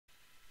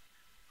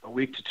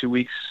week to 2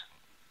 weeks.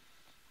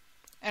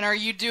 And are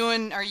you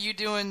doing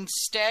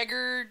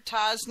staggered,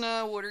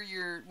 Tosna? What are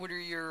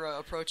your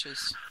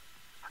approaches?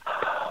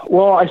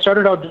 Well, I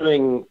started out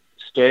doing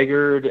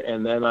staggered,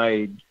 and then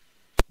I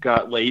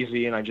got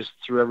lazy, and I just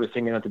threw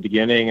everything in at the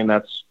beginning, and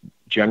that's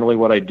generally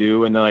what I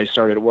do. And then I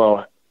started,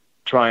 let's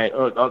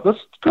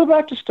go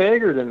back to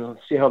staggered and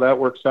see how that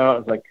works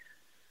out. It's like,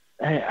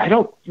 I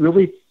don't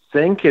really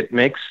think it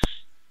makes.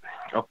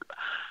 Okay.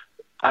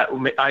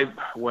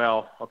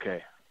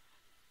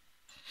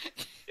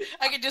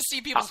 I can just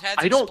see people's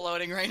heads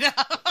exploding right now.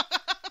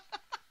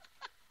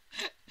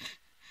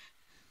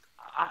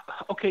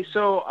 Okay,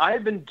 so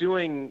I've been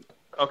doing.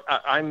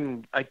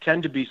 I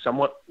tend to be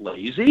somewhat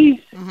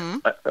lazy,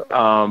 and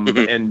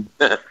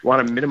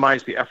want to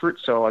minimize the effort.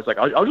 So I was like,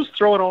 I'll just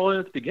throw it all in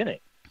at the beginning,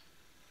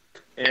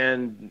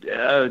 and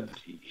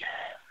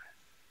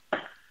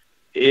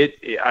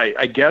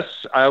I guess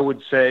I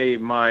would say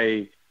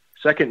my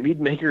second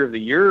Meadmaker of the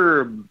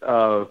Year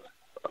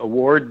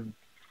award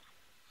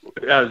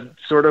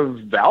sort of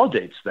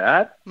validates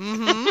that.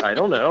 I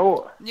don't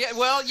know. Yeah,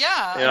 well,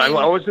 yeah.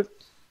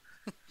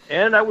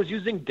 And I was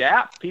using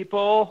DAP,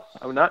 people.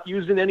 I'm not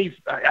using any.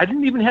 I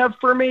didn't even have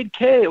Fermade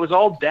K. It was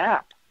all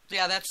DAP.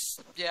 Yeah,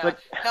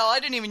 hell, I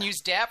didn't even use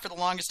DAP for the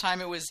longest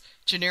time. It was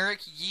generic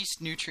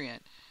yeast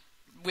nutrient,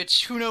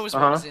 which who knows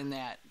what was in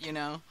that, you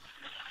know?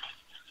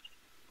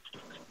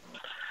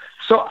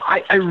 So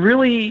I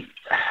really,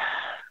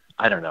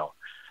 I don't know.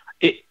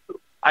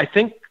 I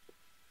think,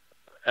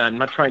 I'm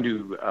not trying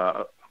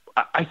to,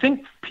 I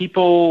think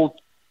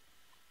people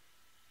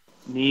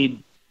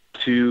need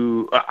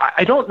to,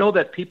 I don't know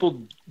that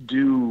people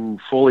do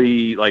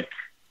fully like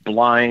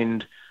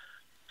blind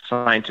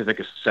scientific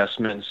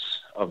assessments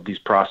of these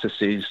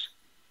processes.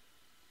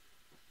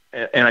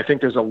 And I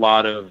think there's a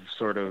lot of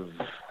sort of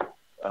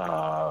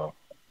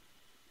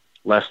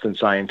less than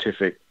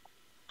scientific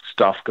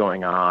stuff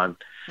going on.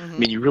 I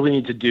mean, you really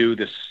need to do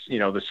this,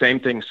 the same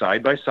thing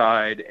side by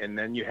side, and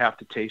then you have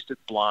to taste it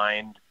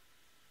blind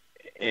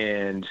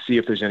and see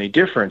if there's any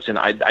difference. And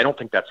I don't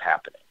think that's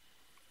happening.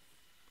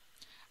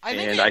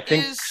 I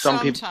think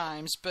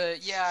sometimes,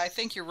 but yeah, I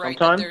think you're right.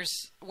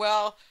 Sometimes?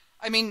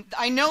 I mean,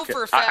 I know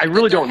for a fact I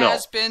really that there don't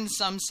has been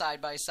some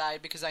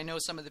side-by-side because I know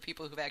some of the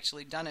people who've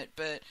actually done it,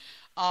 but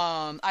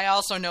I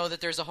also know that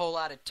there's a whole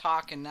lot of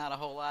talk and not a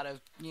whole lot of,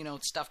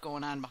 stuff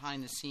going on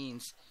behind the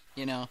scenes,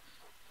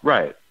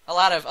 Right. A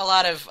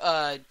lot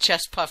of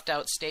chest puffed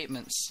out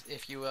statements,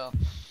 if you will.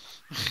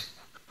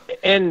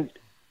 And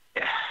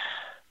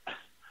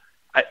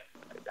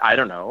I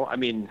don't know. I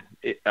mean,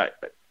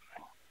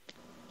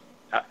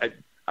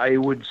 I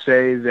would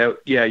say that,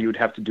 yeah, you would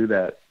have to do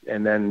that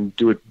and then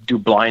do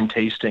blind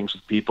tastings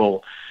with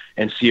people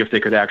and see if they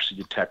could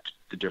actually detect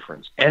the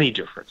difference, any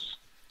difference.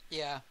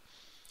 Yeah.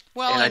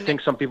 Well, and I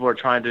think some people are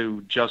trying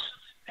to just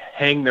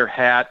hang their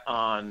hat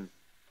on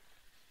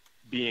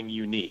being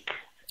unique.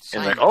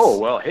 Science. And like, oh,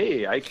 well,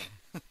 hey,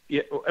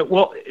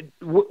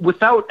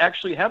 without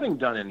actually having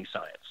done any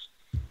science.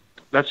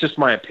 That's just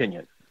my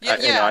opinion.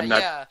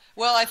 Yeah.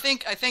 Well, I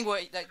think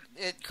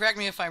correct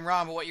me if I'm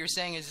wrong, but what you're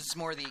saying is it's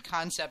more the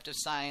concept of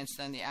science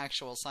than the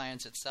actual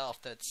science itself.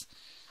 That's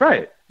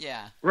right.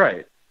 Yeah.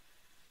 Right.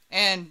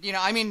 And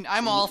I mean,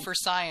 I'm all for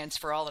science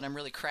for all that I'm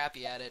really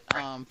crappy at it,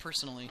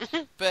 personally.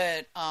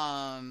 But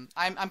I'm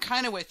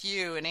kind of with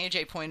you, and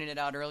AJ pointed it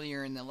out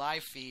earlier in the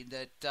live feed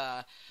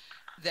that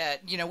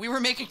we were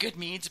making good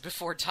meads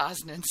before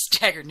Tosna and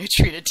staggered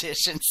nutrient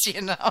additions.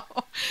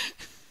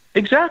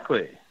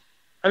 Exactly.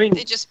 I mean,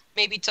 they just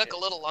maybe took a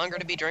little longer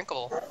to be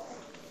drinkable.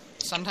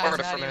 Sometimes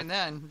not even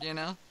then,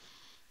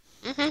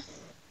 Mm-hmm.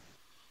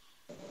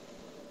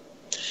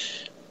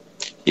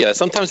 Yeah,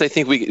 sometimes I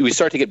think we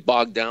start to get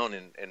bogged down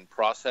in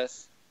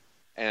process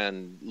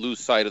and lose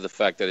sight of the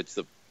fact that it's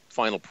the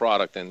final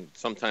product, and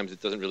sometimes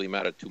it doesn't really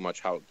matter too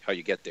much how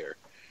you get there.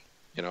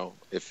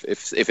 If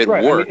it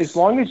right. works.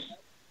 I mean,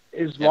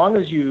 as long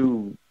as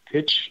you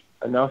pitch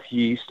enough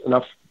yeast,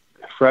 enough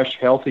fresh,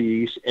 healthy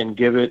yeast, and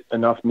give it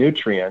enough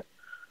nutrient,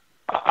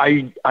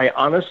 I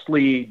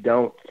honestly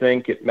don't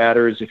think it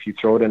matters if you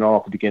throw it in all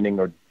at the beginning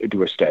or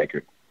do a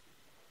staggered.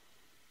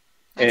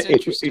 That's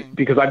interesting.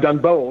 Because I've done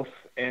both,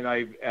 and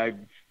I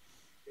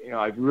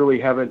really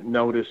haven't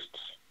noticed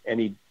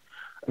any.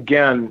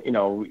 Again,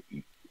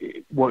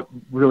 what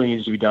really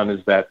needs to be done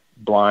is that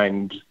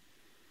blind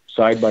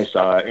side by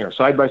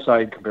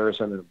side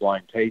comparison and a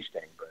blind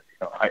tasting. But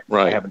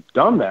I haven't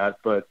done that.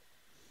 But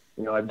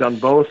I've done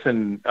both,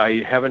 and I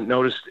haven't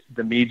noticed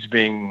the meads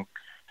being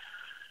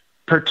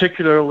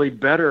particularly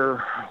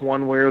better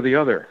one way or the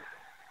other.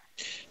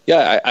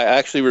 Yeah, I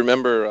actually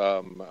remember.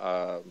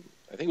 I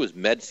think it was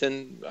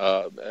Medicine.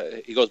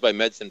 He goes by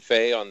Medicine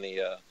Faye on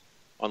the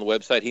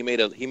website. He made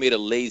a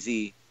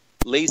lazy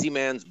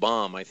man's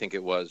bomb. I think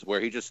it was, where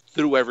he just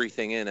threw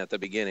everything in at the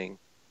beginning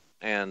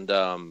and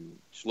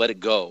just let it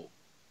go.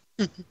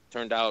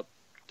 Turned out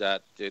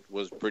that it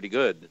was pretty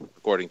good,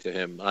 according to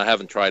him. I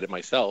haven't tried it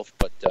myself,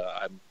 but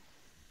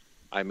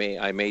I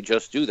may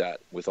just do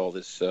that with all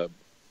this.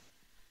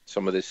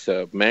 Some of this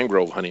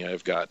mangrove honey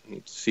I've got,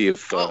 and see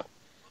if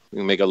We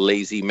can make a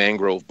lazy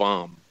mangrove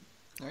bomb.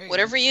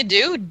 Whatever you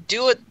do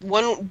it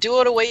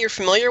a way you're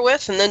familiar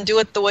with, and then do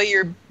it the way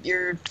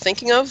you're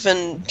thinking of,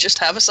 and just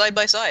have a side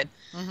by side.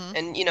 Mm-hmm.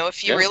 And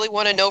if you really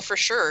want to know for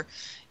sure,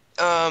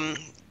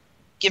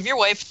 give your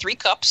wife 3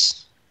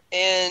 cups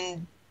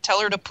and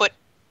tell her to put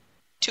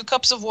 2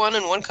 cups of one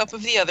and 1 cup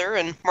of the other,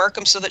 and mark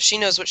them so that she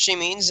knows what she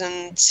means,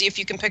 and see if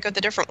you can pick out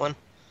the different one.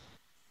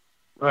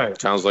 Right.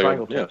 Sounds like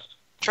triangle test.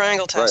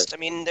 Triangle test. Right.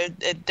 I mean,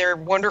 they're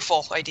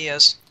wonderful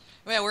ideas.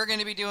 Well, we're going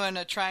to be doing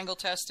a triangle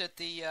test at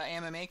the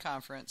MMA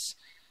conference,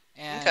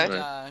 and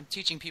Okay.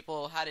 teaching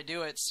people how to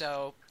do it.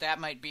 So that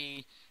might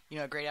be,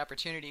 a great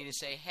opportunity to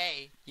say,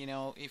 hey,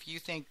 if you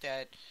think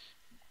that,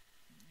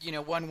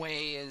 one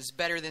way is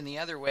better than the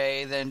other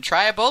way, then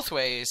try it both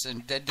ways,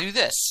 and then do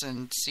this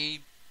and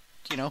see,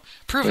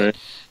 prove it.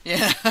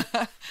 Yeah.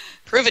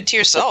 Prove it to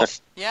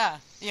yourself. Yeah.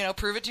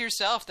 Prove it to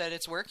yourself that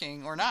it's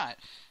working or not.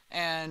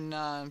 And,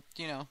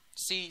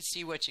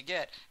 see what you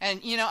get.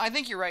 And, I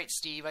think you're right,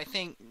 Steve. I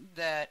think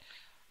that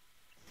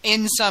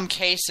in some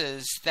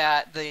cases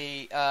that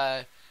the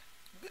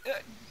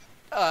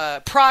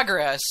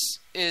progress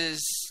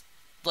is,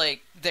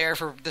 like, there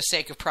for the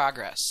sake of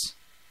progress,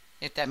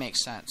 if that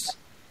makes sense.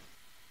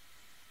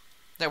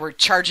 That we're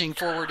charging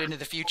forward into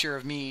the future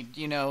of mead,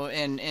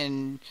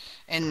 and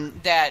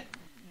that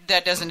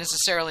doesn't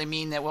necessarily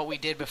mean that what we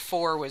did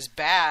before was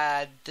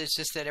bad. It's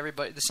just that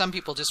some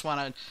people just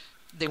want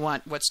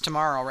what's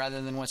tomorrow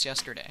rather than what's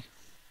yesterday.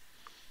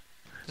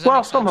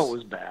 Well, some of it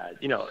was bad,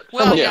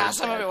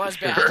 Some of it was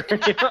bad.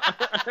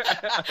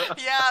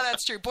 Yeah,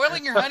 that's true.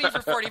 Boiling your honey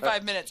for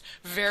 45 minutes,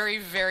 very,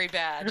 very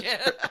bad.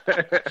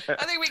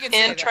 I think we can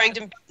say And that.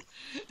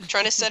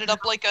 trying to set it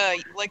up like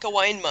a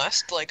wine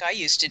must, like I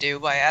used to do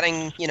by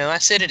adding,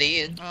 acidity.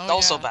 It's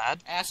also bad.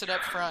 Acid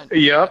up front.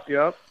 Yep.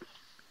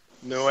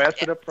 No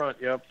acid up front,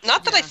 yep.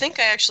 Not that I think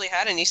I actually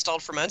had any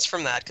stalled ferments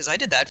from that, because I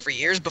did that for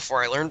years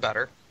before I learned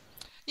better.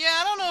 Yeah,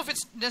 I don't know if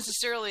it's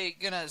necessarily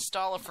going to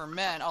stall a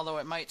ferment, although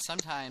it might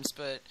sometimes,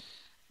 but,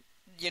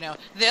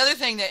 the other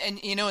thing that, and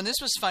this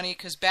was funny,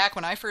 because back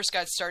when I first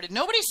got started,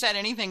 nobody said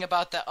anything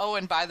about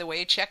and by the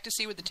way, check to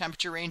see what the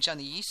temperature range on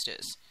the yeast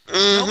is.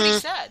 Mm-hmm. Nobody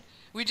said.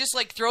 We just,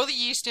 throw the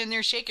yeast in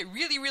there, shake it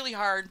really, really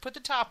hard, put the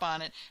top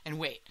on it, and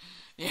wait.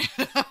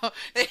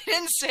 They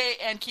didn't say,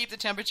 and keep the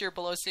temperature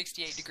below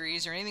 68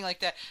 degrees or anything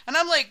like that. And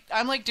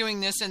I'm like doing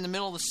this in the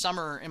middle of the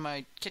summer in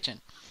my kitchen,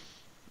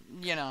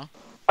 Yeah.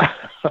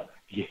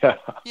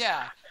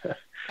 Yeah.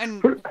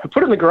 And Put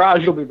it in the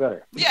garage, it'll be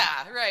better.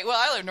 yeah, right. Well,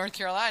 I live in North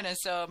Carolina,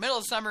 so middle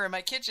of summer in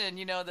my kitchen,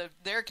 the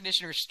air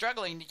conditioner is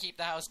struggling to keep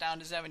the house down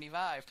to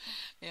 75,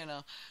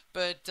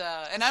 But,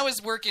 and I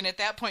was working, at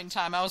that point in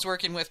time, I was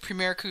working with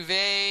Premier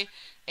Cuvée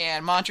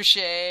and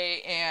Montrachet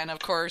and, of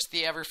course,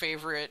 the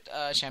ever-favorite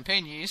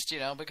champagne yeast,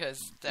 because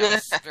that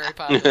was very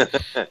popular.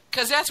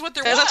 Because that's what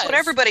there was. That's what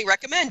everybody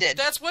recommended.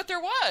 That's what there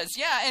was,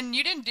 yeah. And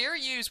you didn't dare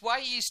use Y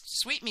yeast,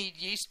 sweet mead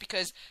yeast,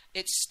 because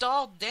it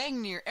stalled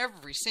dang near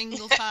every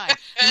single time.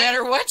 No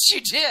matter what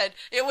you did,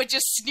 it would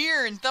just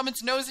sneer and thumb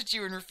its nose at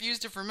you and refuse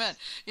to ferment.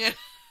 Yeah.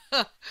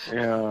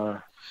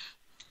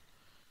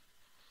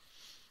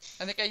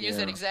 I think I used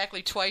it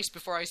exactly twice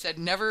before I said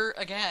never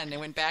again. I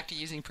went back to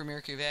using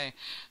Premier Cuvée.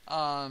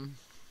 And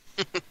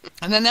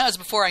then that was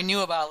before I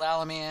knew about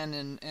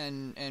Lallemand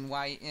and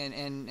White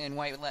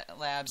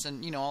Labs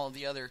and all of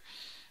the other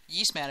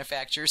yeast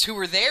manufacturers who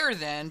were there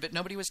then, but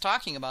nobody was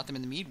talking about them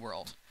in the mead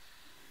world.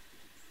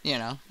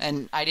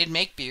 And I didn't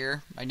make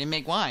beer. I didn't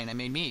make wine. I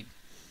made mead.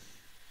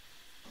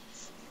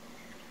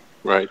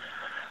 Right.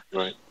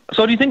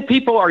 So do you think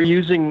people are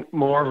using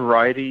more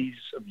varieties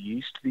of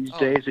yeast these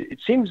days? It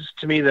seems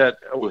to me that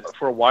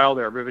for a while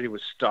there, everybody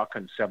was stuck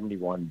on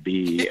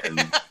 71B. And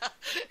that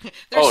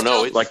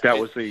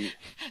was the...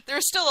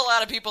 There's still a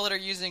lot of people that are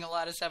using a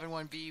lot of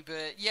 71B,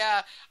 but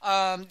yeah,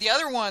 the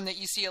other one that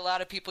you see a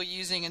lot of people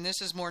using, and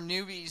this is more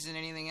newbies than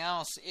anything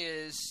else,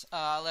 is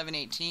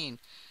 1118,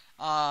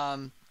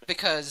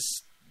 because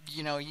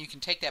you can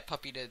take that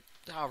puppy to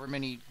however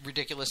many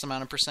ridiculous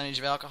amount of percentage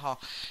of alcohol,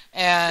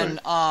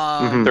 and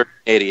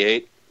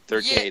 1388.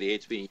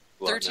 1388's being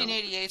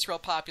 1388's real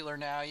popular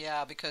now,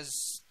 yeah,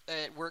 because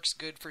it works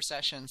good for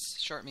sessions,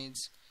 short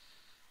meads.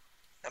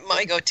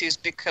 My go-to's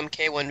become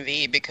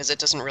K1V because it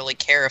doesn't really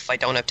care if I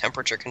don't have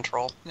temperature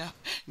control. No.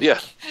 Yeah.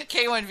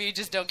 K1V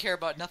just don't care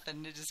about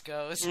nothing. It just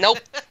goes. Nope.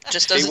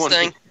 Just does its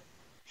thing.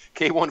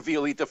 K1V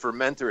will eat the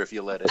fermenter if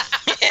you let it.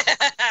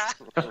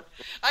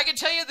 I can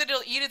tell you that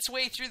it'll eat its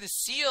way through the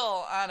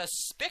seal on a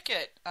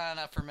spigot on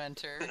a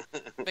fermenter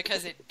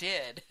because it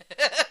did.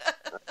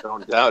 I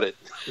don't doubt it.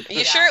 Are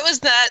you sure it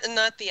was that and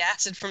not the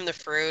acid from the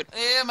fruit?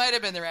 It might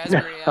have been the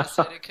raspberry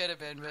acid. It could have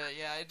been, but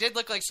yeah, it did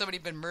look like somebody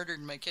had been murdered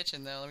in my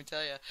kitchen, though. Let me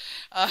tell you.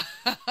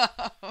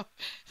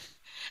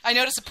 I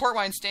noticed a port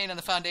wine stain on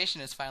the foundation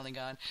is finally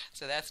gone,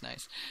 so that's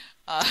nice.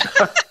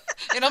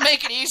 It'll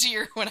make it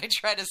easier when I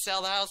try to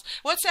sell the house.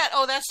 What's that?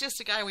 Oh, that's just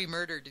the guy we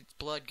murdered. His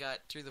blood got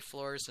through the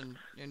floors and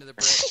into the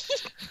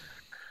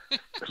brick.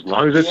 As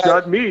long as it's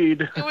not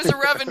mead. It was a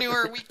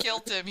revenuer. We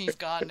killed him. He's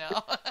gone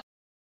now.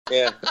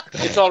 Yeah,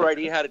 it's all right.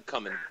 He had it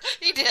coming.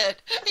 He did.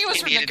 He was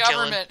from the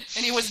government,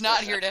 and he was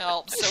not here to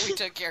help, so we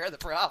took care of the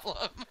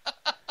problem.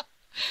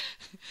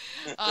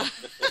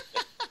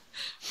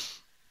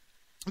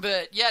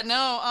 But yeah,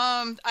 no.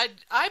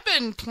 I've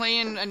been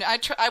playing, and I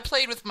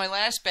played with my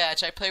last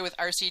batch. I play with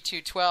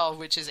RC212,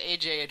 which, as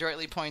AJ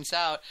adroitly points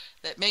out,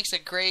 that makes a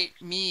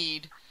great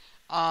mead.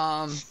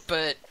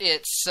 But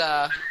it's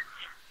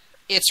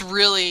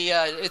really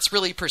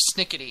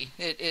persnickety.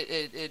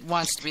 It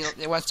wants to be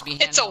handled.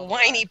 It's a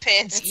whiny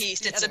pants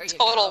yeast. It's a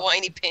total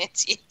whiny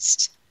pants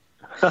yeast.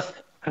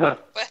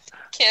 But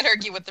can't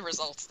argue with the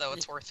results, though.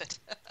 It's worth it.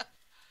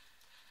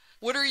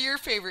 What are your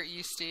favorite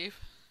yeasts, Steve?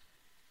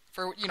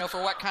 For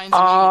what kinds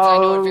of meads? I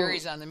know it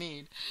varies on the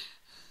mead.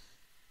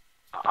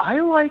 I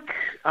like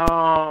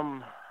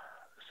some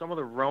of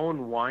the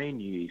Rhone wine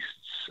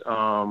yeasts.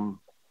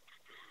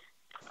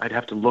 I'd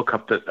have to look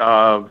up that.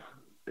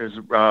 There's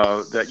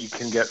that you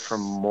can get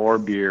from more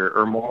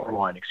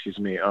wine. Excuse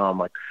me.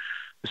 Like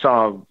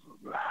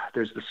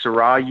there's the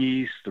Syrah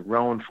yeast, the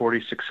Rhone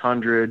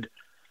 4600,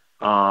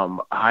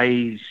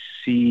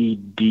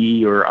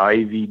 ICD or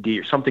IVD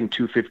or something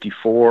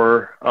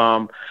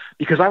 254.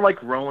 Because I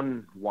like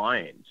Rhone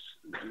wines,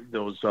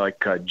 those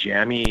like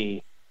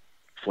jammy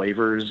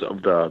flavors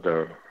of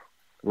the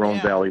Rhone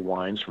Valley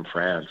wines from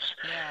France.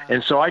 Yeah.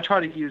 And so I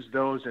try to use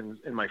those in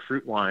my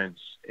fruit wines,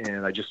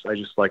 and I just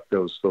like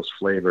those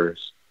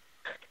flavors.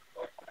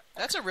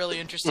 That's a really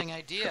interesting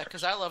idea,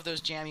 because I love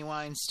those jammy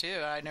wines too.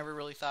 I never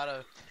thought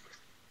of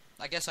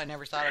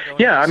going.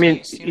 Yeah, I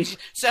mean,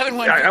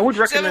 71. I would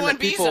recommend 71B's that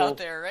people out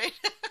there, right?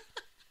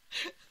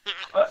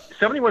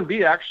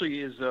 71B actually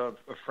is a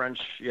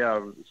French,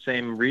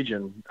 same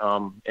region.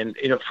 And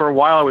for a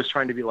while I was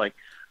trying to be like,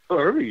 oh,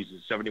 everybody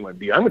uses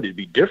 71B. I'm going to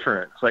be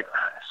different. It's like,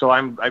 so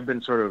I've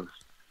been sort of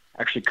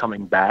actually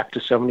coming back to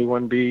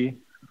 71B.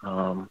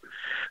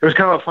 There was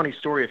kind of a funny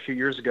story. A few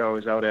years ago, I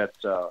was out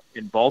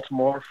in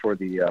Baltimore for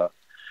the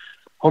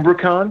Homebrew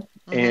Con,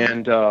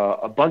 and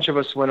a bunch of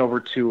us went over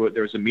to.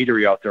 There was a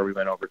meadery out there we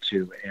went over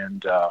to,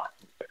 and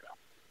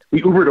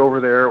we Ubered over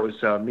there. It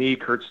was me,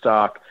 Kurt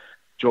Stock,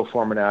 Joe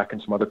Formanak,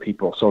 and some other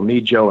people. So me,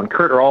 Joe, and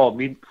Kurt are all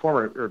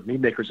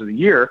Meadmakers of the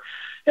year.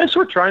 And so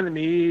we're trying the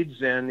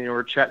meads, and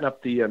we're chatting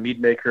up the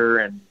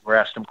Meadmaker, and we're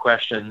asking him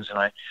questions.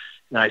 And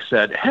I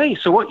said, "Hey,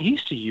 so what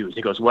yeast do you use?"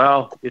 He goes,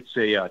 "Well, it's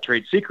a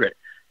trade secret."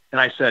 And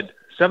I said,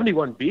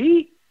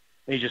 71B?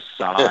 And he just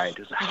sighed.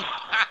 He was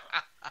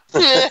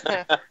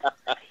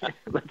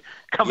like,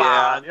 come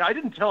on. I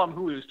didn't tell him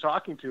who he was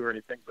talking to or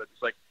anything, but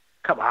it's like,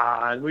 come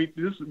on. This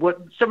is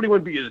what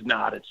 71B is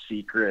not a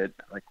secret.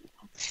 Like,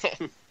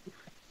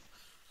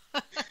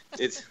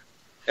 it's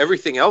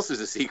everything else is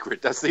a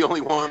secret. That's the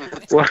only one.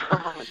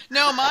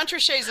 No,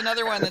 Montrachet is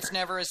another one that's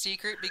never a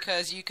secret,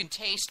 because you can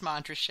taste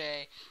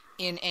Montrachet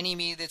in any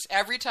mead. That's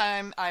every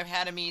time I've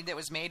had a mead that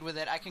was made with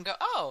it, I can go,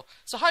 oh,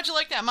 so how'd you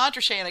like that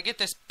Montrachet? And I get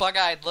this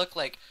bug-eyed look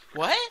like,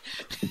 what?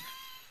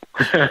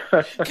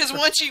 Because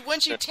once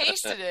you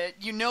tasted it,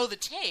 you know the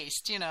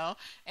taste, and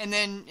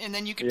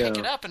then you can pick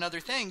it up and other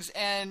things.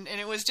 And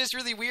it was just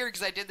really weird,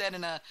 because I did that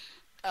in a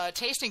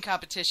tasting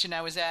competition.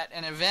 I was at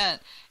an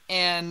event,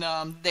 and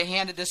they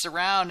handed this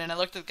around, and I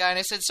looked at the guy and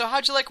I said, so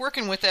how'd you like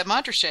working with that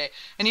Montrachet?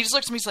 And he just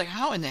looked at me, he's like,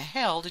 how in the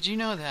hell did you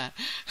know that?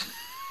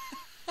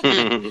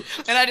 And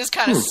I just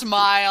kind of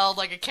smiled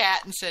like a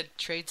cat and said,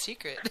 trade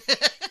secret.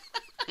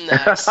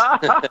 Nice.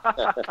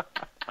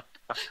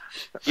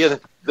 Yeah,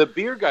 the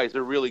beer guys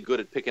are really good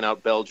at picking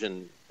out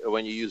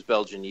when you use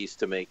Belgian yeast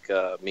to make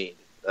mead.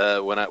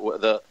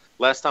 The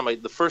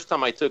first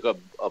time I took a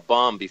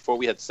bomb before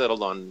we had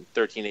settled on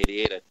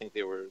 1388, I think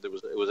it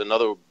was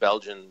another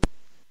Belgian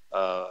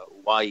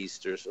Y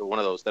yeast or one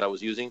of those that I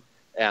was using,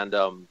 and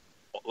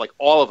like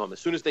all of them, as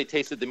soon as they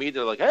tasted the mead,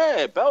 they're like,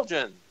 "Hey,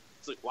 Belgian!"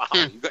 It's like, wow,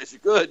 you guys are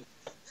good.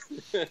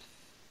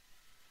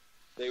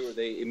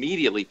 They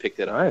immediately picked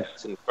it up. Nice.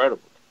 It's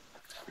incredible.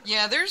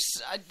 Yeah,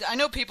 I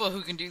know people who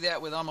can do that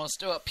with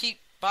almost. Pete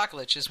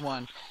Boklich is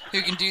one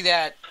who can do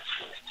that,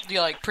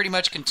 like pretty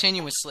much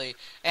continuously.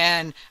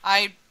 And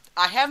I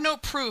have no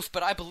proof,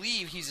 but I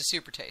believe he's a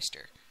super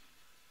taster.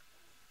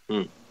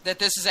 That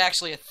this is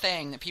actually a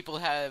thing that people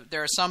have.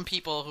 There are some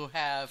people who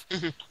have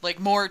like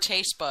more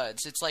taste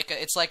buds. It's like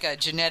a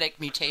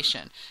genetic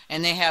mutation,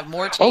 and they have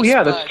more taste buds. Oh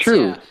yeah, that's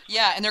true.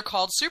 Yeah, and they're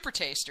called super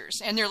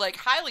tasters, and they're like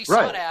highly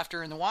sought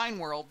after in the wine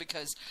world,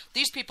 because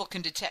these people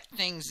can detect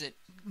things that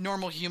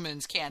normal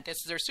humans can't.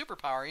 That's their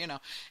superpower,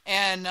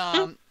 And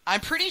I'm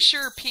pretty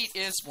sure Pete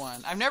is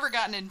one. I've never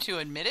gotten him to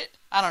admit it.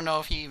 I don't know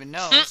if he even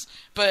knows,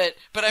 but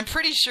I'm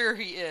pretty sure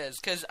he is,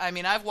 because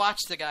I've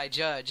watched the guy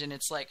judge, and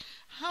it's like,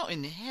 how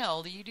in the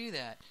hell do you do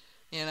that?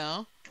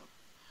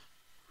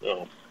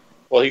 Oh.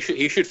 Well,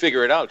 he should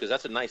figure it out, because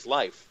that's a nice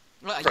life.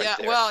 Well, right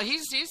there. Well,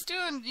 he's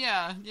doing,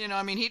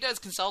 he does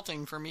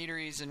consulting for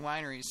meaderies and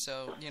wineries,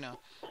 so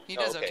he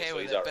does okay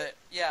with it. Right. But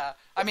yeah,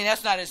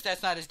 that's not his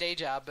day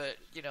job, but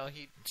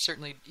he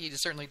certainly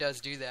does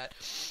do that.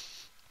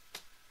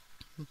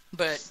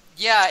 But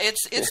yeah,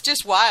 it's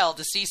just wild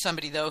to see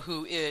somebody though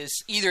who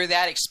is either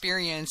that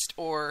experienced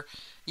or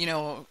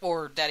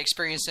or that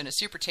experience in a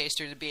super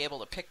taster to be able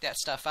to pick that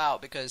stuff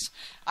out, because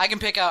I can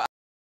pick out